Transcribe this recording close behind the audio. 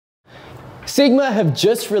Sigma have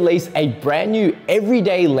just released a brand new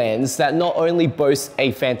everyday lens that not only boasts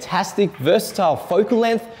a fantastic versatile focal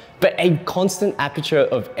length, but a constant aperture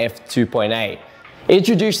of f2.8.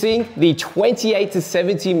 Introducing the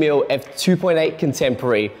 28-70mm f2.8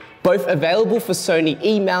 Contemporary, both available for Sony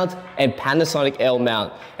E-mount and Panasonic L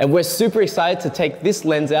mount. And we're super excited to take this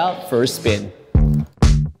lens out for a spin.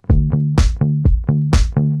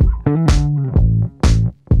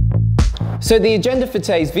 So the agenda for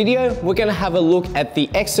today's video, we're going to have a look at the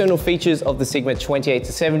external features of the Sigma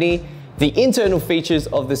 28-70, the internal features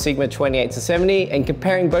of the Sigma 28-70, and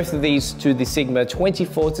comparing both of these to the Sigma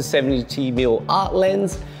 24-70mm art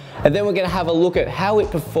lens. And then we're going to have a look at how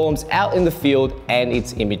it performs out in the field and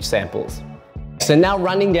its image samples. So now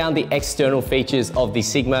running down the external features of the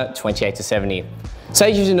Sigma 28-70. So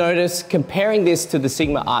as you notice, comparing this to the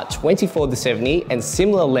Sigma Art 24-70 and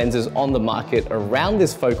similar lenses on the market around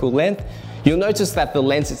this focal length, you'll notice that the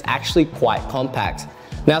lens is actually quite compact.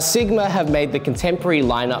 Now Sigma have made the Contemporary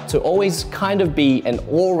lineup to always kind of be an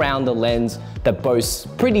all-rounder lens that boasts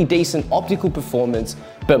pretty decent optical performance,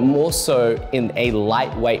 but more so in a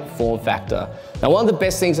lightweight form factor. Now one of the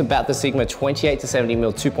best things about the Sigma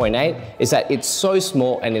 28-70mm 2.8 is that it's so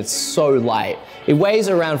small and it's so light. It weighs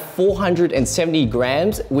around 470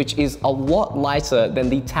 grams, which is a lot lighter than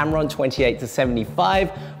the Tamron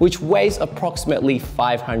 28-75, which weighs approximately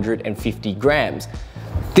 550 grams.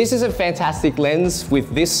 This is a fantastic lens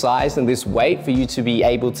with this size and this weight for you to be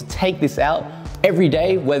able to take this out every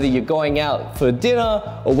day, whether you're going out for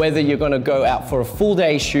dinner or whether you're going to go out for a full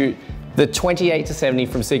day shoot. The 28-70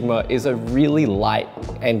 from Sigma is a really light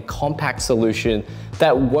and compact solution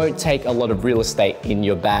that won't take a lot of real estate in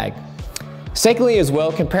your bag. Secondly as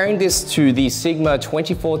well, comparing this to the Sigma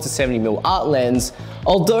 24-70mm art lens,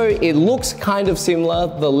 although it looks kind of similar,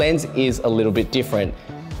 the lens is a little bit different.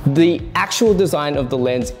 The actual design of the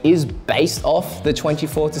lens is based off the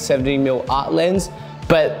 24-70mm art lens,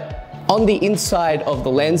 but on the inside of the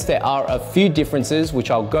lens, there are a few differences which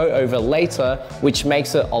I'll go over later, which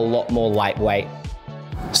makes it a lot more lightweight.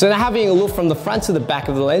 So now having a look from the front to the back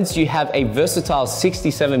of the lens, you have a versatile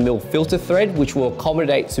 67mm filter thread, which will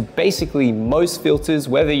accommodate to basically most filters,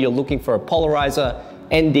 whether you're looking for a polarizer,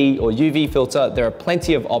 ND or UV filter, there are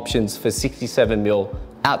plenty of options for 67mm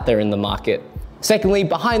out there in the market. Secondly,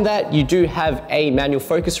 behind that, you do have a manual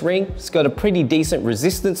focus ring. It's got a pretty decent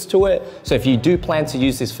resistance to it. So if you do plan to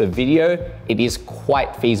use this for video, it is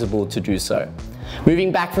quite feasible to do so.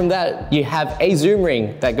 Moving back from that, you have a zoom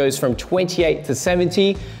ring that goes from 28 to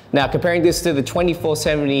 70. Now comparing this to the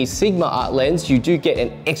 24-70 Sigma art lens, you do get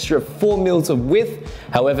an extra 4mm of width.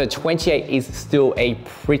 However, 28 is still a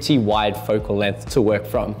pretty wide focal length to work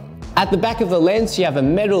from. At the back of the lens, you have a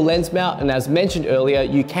metal lens mount, and as mentioned earlier,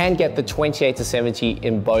 you can get the 28-70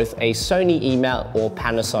 in both a Sony E-mount or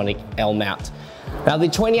Panasonic L mount. Now the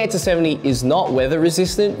 28-70 is not weather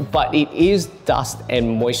resistant, but it is dust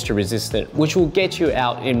and moisture resistant, which will get you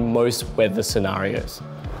out in most weather scenarios.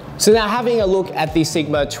 So now having a look at the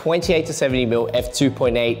Sigma 28-70mm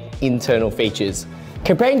f2.8 internal features.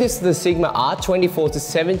 Comparing this to the Sigma Art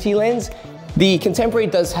 24-70 lens, the Contemporary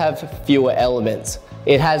does have fewer elements.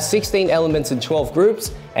 It has 16 elements in 12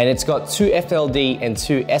 groups, and it's got 2 FLD and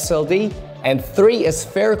 2 SLD, and 3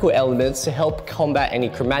 aspherical elements to help combat any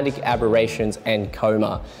chromatic aberrations and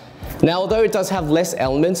coma. Now, although it does have less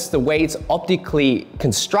elements, the way it's optically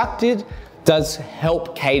constructed does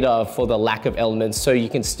help cater for the lack of elements, so you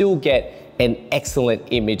can still get an excellent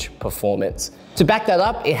image performance. To back that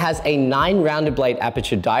up, it has a 9 rounded blade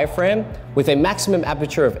aperture diaphragm with a maximum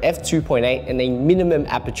aperture of f2.8 and a minimum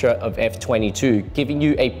aperture of f22, giving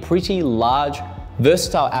you a pretty large,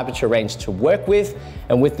 versatile aperture range to work with.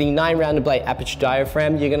 And with the 9 rounded blade aperture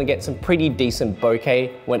diaphragm, you're gonna get some pretty decent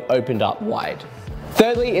bokeh when opened up wide.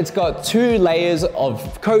 Thirdly, it's got 2 layers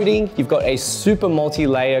of coating. You've got a super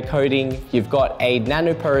multi-layer coating, you've got a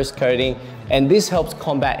nanoporous coating, and this helps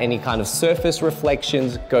combat any kind of surface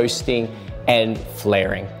reflections, ghosting, and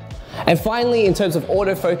flaring. And finally, in terms of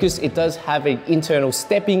autofocus, it does have an internal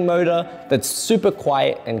stepping motor that's super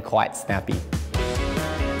quiet and quite snappy.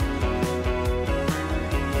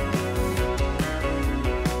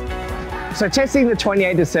 So testing the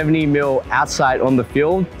 28-70mm outside on the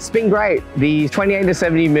field, it's been great. The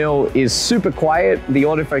 28-70mm is super quiet, the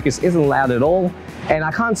autofocus isn't loud at all, and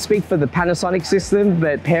I can't speak for the Panasonic system,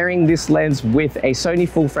 but pairing this lens with a Sony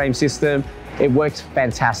full frame system, it works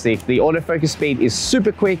fantastic. The autofocus speed is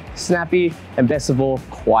super quick, snappy, and best of all,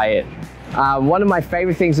 quiet. One of my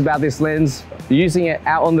favorite things about this lens, using it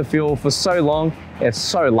out on the field for so long, it's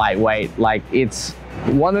so lightweight. Like, it's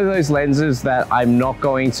One of those lenses that I'm not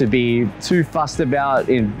going to be too fussed about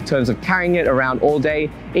in terms of carrying it around all day,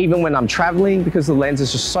 even when I'm traveling, because the lens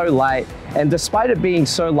is just so light. And despite it being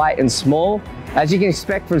so light and small, as you can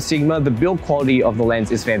expect from Sigma, the build quality of the lens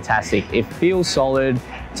is fantastic. It feels solid,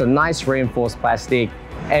 it's a nice reinforced plastic.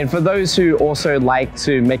 And for those who also like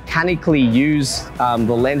to mechanically use the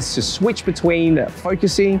lens to switch between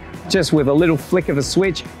focusing, just with a little flick of a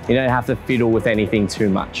switch, you don't have to fiddle with anything too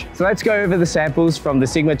much. So let's go over the samples from the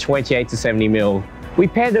Sigma 28-70mm. We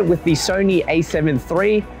paired it with the Sony A7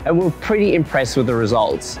 III and we're pretty impressed with the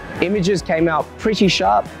results. Images came out pretty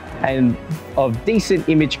sharp and of decent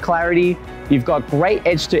image clarity. You've got great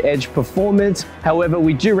edge-to-edge performance. However,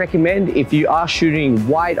 we do recommend, if you are shooting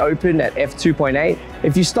wide open at f2.8,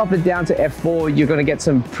 if you stop it down to f4, you're gonna get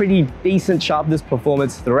some pretty decent sharpness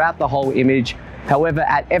performance throughout the whole image. However,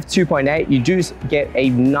 at f2.8, you do get a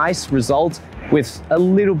nice result with a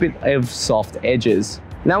little bit of soft edges.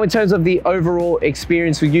 Now, in terms of the overall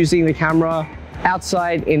experience with using the camera,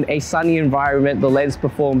 outside in a sunny environment, the lens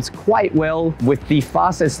performs quite well. With the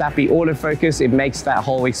fast and snappy autofocus, it makes that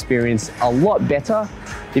whole experience a lot better.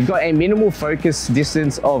 You've got a minimal focus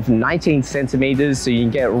distance of 19 centimeters, so you can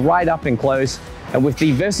get right up and close. And with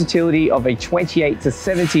the versatility of a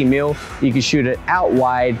 28-70mm, you can shoot it out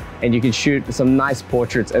wide and you can shoot some nice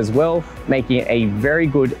portraits as well, making it a very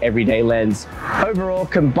good everyday lens. Overall,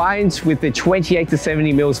 combined with the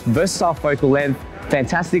 28-70mm's versatile focal length,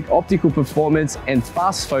 fantastic optical performance and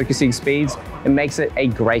fast focusing speeds, it makes it a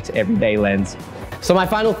great everyday lens. So my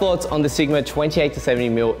final thoughts on the Sigma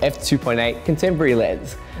 28-70mm f2.8 contemporary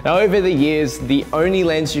lens. Now, over the years, the only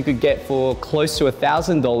lens you could get for close to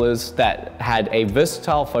 $1,000 that had a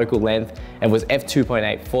versatile focal length and was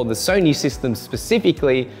f2.8 for the Sony system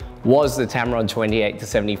specifically was the Tamron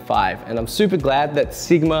 28-75. And I'm super glad that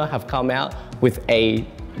Sigma have come out with a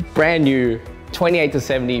brand new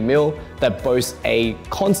 28-70mm that boasts a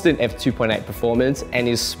constant f2.8 performance and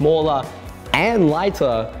is smaller and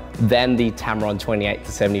lighter than the Tamron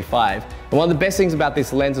 28-75. And one of the best things about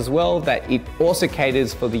this lens as well, that it also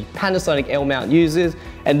caters for the Panasonic L-mount users,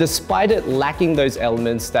 and despite it lacking those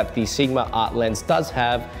elements that the Sigma Art lens does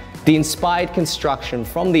have, the inspired construction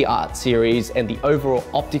from the Art series and the overall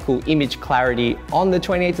optical image clarity on the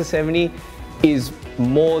 28-70 is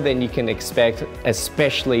more than you can expect,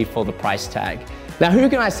 especially for the price tag. Now, who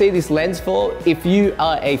can I see this lens for? If you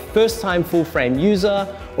are a first-time full-frame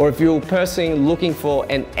user, or if you're a person looking for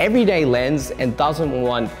an everyday lens and doesn't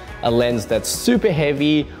want a lens that's super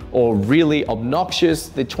heavy or really obnoxious,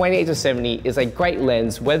 the 28-70 is a great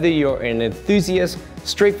lens whether you're an enthusiast,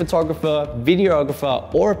 street photographer,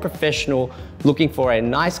 videographer, or a professional looking for a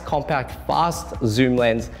nice, compact, fast zoom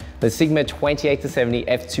lens. The Sigma 28-70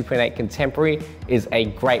 f2.8 Contemporary is a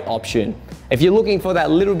great option. If you're looking for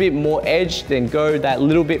that little bit more edge, then go that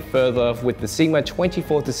little bit further with the Sigma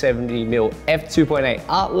 24-70mm f2.8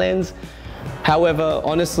 Art lens. However,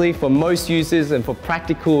 honestly, for most users and for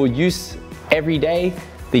practical use every day,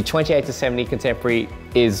 the 28-70 Contemporary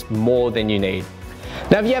is more than you need.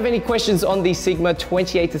 Now, if you have any questions on the Sigma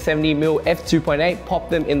 28-70mm f2.8, pop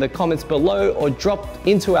them in the comments below or drop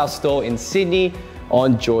into our store in Sydney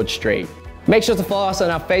on George Street. Make sure to follow us on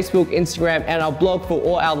our Facebook, Instagram, and our blog for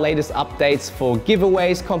all our latest updates for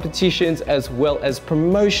giveaways, competitions, as well as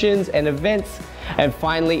promotions and events. And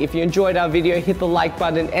finally, if you enjoyed our video, hit the like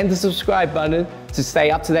button and the subscribe button to stay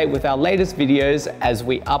up to date with our latest videos as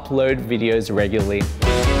we upload videos regularly.